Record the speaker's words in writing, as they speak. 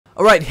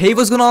Alright, hey,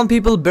 what's going on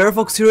people,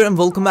 BareFox here and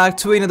welcome back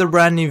to another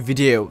brand new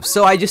video.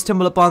 So I just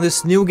stumbled upon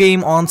this new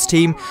game on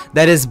Steam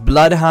that is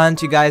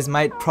BloodHunt. You guys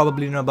might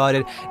probably know about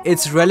it.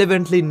 It's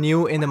relevantly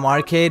new in the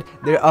market.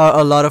 There are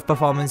a lot of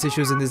performance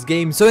issues in this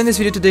game. So in this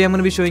video today I'm going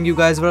to be showing you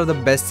guys what are the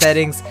best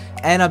settings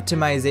and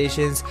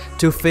optimizations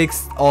to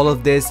fix all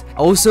of this.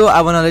 Also,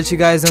 I want to let you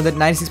guys know that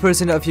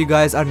 96% of you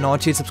guys are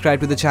not yet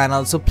subscribed to the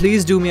channel. So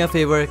please do me a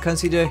favor,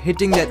 consider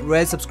hitting that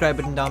red subscribe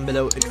button down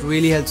below. It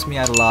really helps me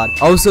out a lot.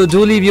 Also,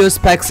 do leave your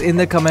specs in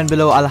the comment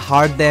below. I'll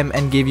heart them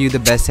and give you the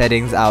best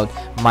settings out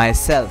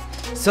myself.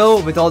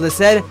 So with all this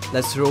said,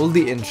 let's roll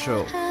the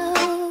intro.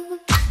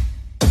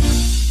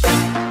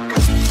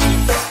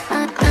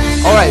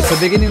 Alright, so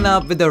beginning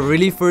up with the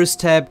really first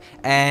step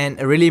and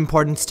a really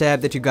important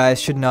step that you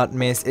guys should not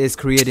miss is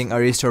creating a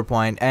restore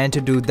point. And to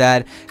do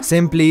that,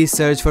 simply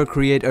search for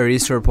create a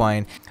restore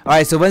point.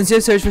 Alright, so once you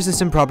search for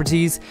system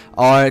properties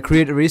or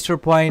create a restore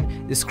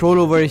point, just scroll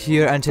over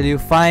here until you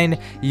find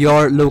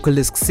your local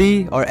disk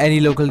C or any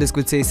local disk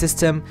would say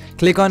system.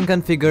 Click on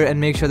configure and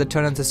make sure the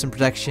turn on system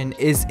protection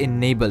is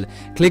enabled.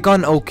 Click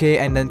on OK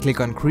and then click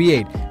on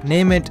create.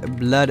 Name it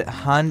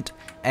BloodHunt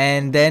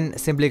and then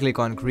simply click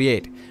on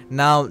create.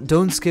 Now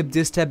don't skip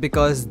this step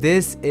because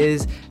this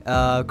is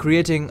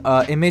creating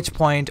an image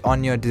point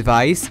on your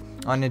device,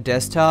 on your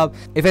desktop.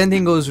 If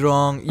anything goes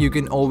wrong, you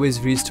can always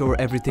restore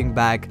everything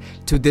back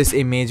to this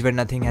image where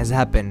nothing has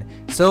happened.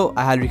 So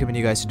I highly recommend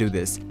you guys to do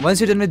this. Once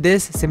you're done with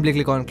this, simply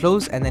click on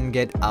close and then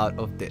get out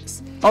of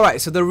this.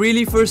 Alright, so the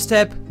really first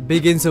step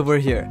begins over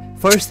here.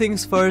 First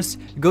things first,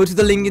 go to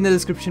the link in the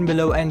description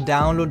below and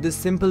download this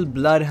simple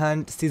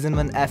BloodHunt Season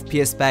 1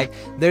 FPS Pack.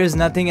 There is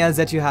nothing else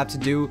that you have to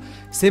do.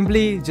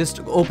 Simply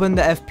just open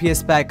the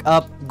FPS pack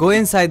up, go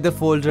inside the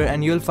folder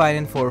and you'll find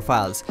in 4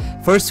 files.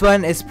 First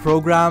one is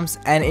programs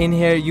and in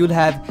here you'll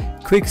have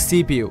quick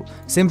CPU.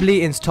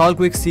 Simply install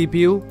quick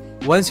CPU.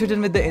 Once you're done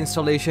with the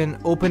installation,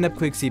 open up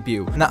quick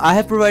CPU. Now I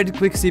have provided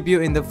quick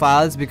CPU in the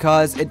files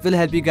because it will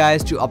help you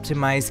guys to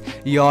optimize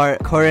your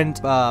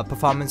current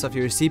performance of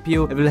your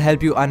CPU. It will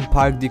help you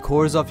unpark the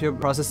cores of your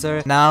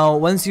processor. Now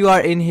once you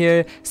are in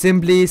here,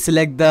 simply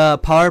select the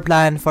power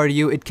plan for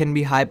you. It can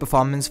be high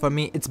performance. For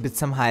me it's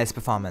Bitsum highest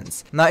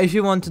performance. Now if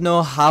you want to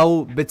know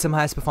how Bitsum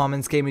highest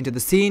performance came into the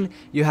scene,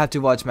 you have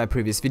to watch my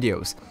previous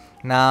videos.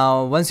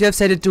 Now once you have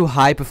set it to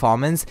high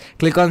performance,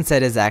 click on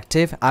set as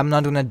active. I'm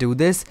not gonna do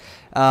this.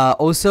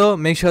 Also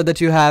make sure that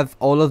you have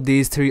all of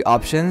these 3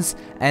 options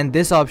and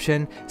this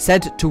option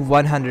set to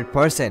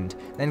 100%.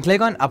 Then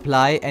click on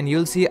apply and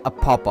you'll see a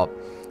pop-up.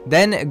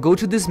 Then go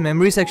to this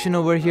memory section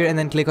over here and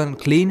then click on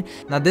clean.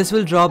 Now this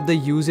will drop the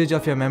usage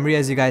of your memory.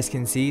 As you guys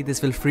can see,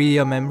 this will free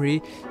your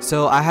memory.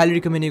 So I highly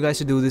recommend you guys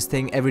to do this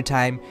thing every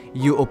time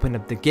you open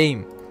up the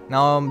game.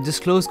 Now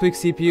just close quick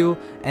CPU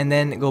and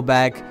then go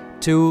back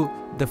to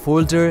the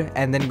folder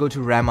and then go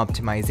to RAM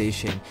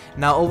optimization.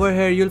 Now over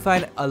here you'll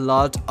find a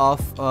lot of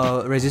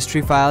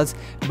registry files,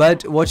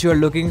 but what you're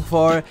looking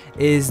for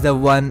is the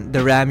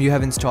RAM you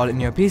have installed in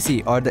your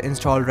PC or the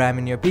installed RAM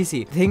in your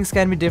PC. Things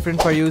can be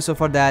different for you, so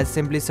for that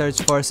simply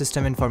search for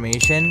system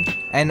information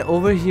and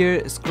over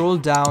here scroll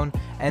down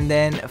and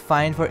then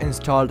find for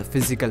installed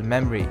physical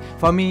memory.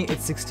 For me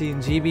it's 16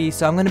 GB,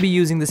 so I'm going to be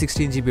using the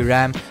 16 GB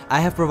RAM. I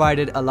have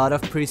provided a lot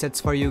of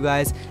presets for you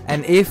guys,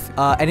 and if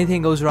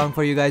anything goes wrong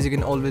for you guys, you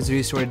can always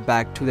restore it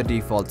back to the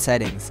default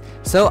settings.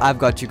 So I've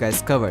got you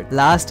guys covered.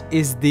 Last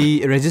is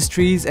the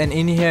registries, and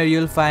in here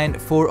you'll find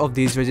 4 of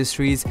these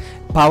registries: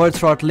 power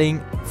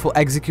throttling, for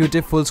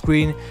executive full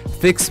screen,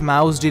 fixed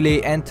mouse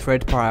delay and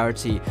thread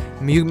priority.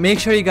 You make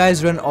sure you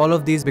guys run all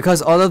of these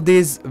because all of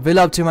these will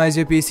optimize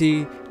your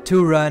PC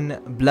to run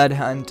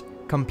BloodHunt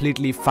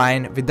completely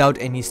fine without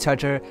any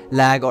stutter,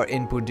 lag or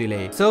input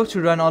delay. So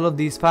to run all of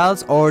these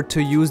files or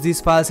to use these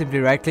files, simply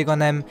right click on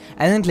them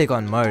and then click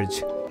on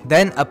merge.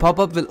 Then a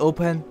pop-up will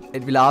open.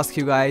 It will ask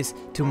you guys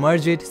to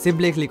merge it.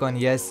 Simply click on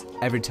yes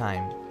every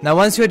time. Now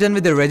once you're done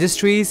with the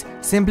registries,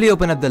 simply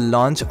open up the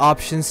launch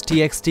options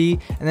txt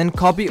and then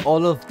copy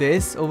all of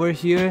this over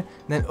here.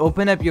 Then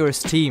open up your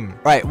Steam.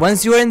 Right,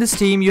 once you are in the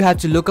Steam, you have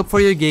to look up for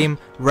your game,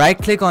 right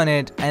click on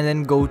it and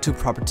then go to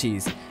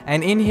properties.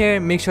 And in here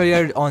make sure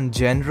you're on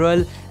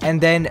general and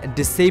then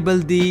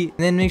disable and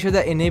then make sure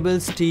the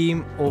enable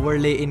Steam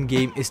overlay in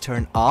game is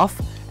turned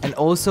off, and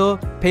also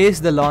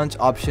paste the launch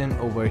option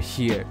over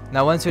here.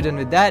 Now once you're done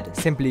with that,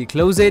 simply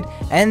close it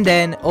and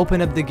then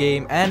open up the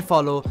game and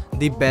follow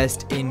the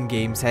best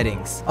in-game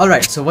settings.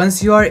 Alright, so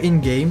once you are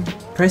in game,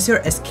 press your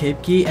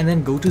escape key and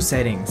then go to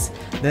settings.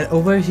 Then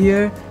over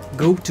here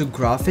go to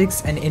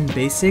graphics, and in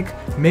basic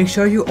make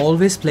sure you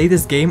always play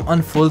this game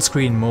on full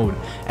screen mode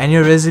and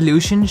your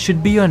resolution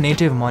should be your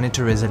native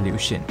monitor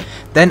resolution.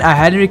 Then I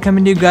highly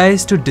recommend you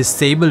guys to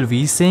disable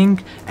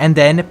VSync and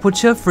then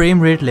put your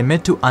frame rate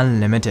limit to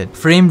unlimited.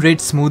 Frame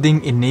rate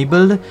smoothing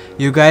enabled.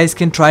 You guys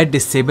can try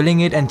disabling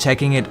it and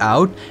checking it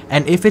out,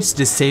 and if it's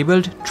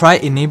disabled, try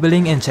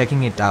enabling and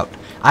checking it out.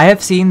 I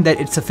have seen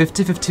that it's a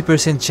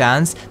 50-50%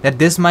 chance that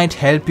this might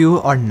help you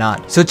or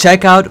not. So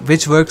check out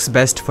which works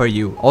best for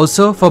you.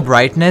 Also for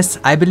brightness,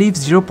 I believe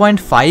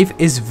 0.5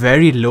 is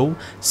very low.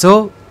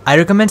 So I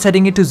recommend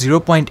setting it to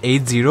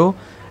 0.80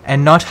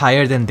 and not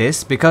higher than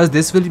this, because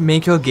this will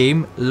make your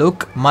game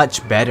look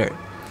much better.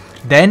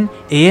 Then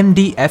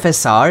AMD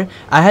FSR,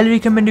 I highly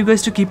recommend you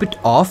guys to keep it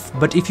off,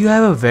 but if you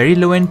have a very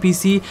low end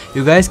PC,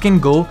 you guys can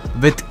go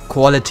with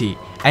quality.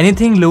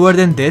 Anything lower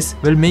than this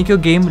will make your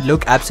game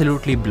look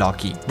absolutely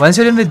blocky. Once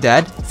you're done with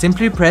that,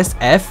 simply press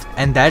F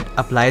and that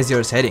applies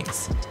your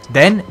settings.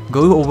 Then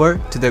go over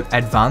to the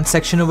advanced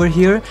section over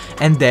here,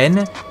 and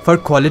then for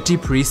quality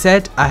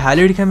preset, I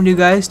highly recommend you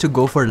guys to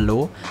go for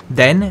low.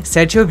 Then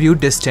set your view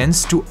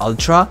distance to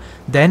ultra,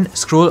 then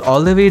scroll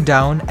all the way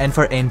down, and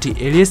for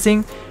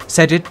anti-aliasing,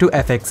 set it to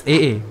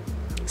FXAA.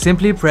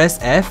 Simply press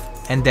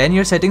F and then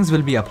your settings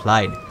will be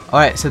applied.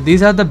 Alright, so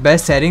these are the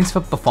best settings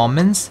for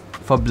performance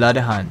for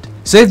BloodHunt.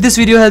 So if this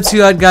video helps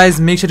you out guys,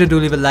 make sure to do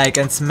leave a like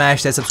and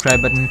smash that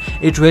subscribe button.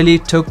 It really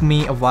took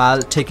me a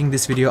while taking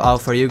this video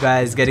out for you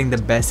guys, getting the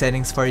best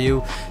settings for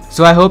you.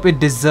 So I hope it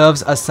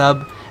deserves a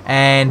sub,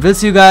 and we'll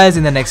see you guys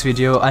in the next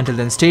video. Until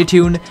then, stay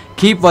tuned,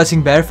 keep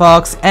watching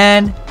BareFox,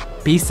 and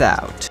peace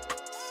out.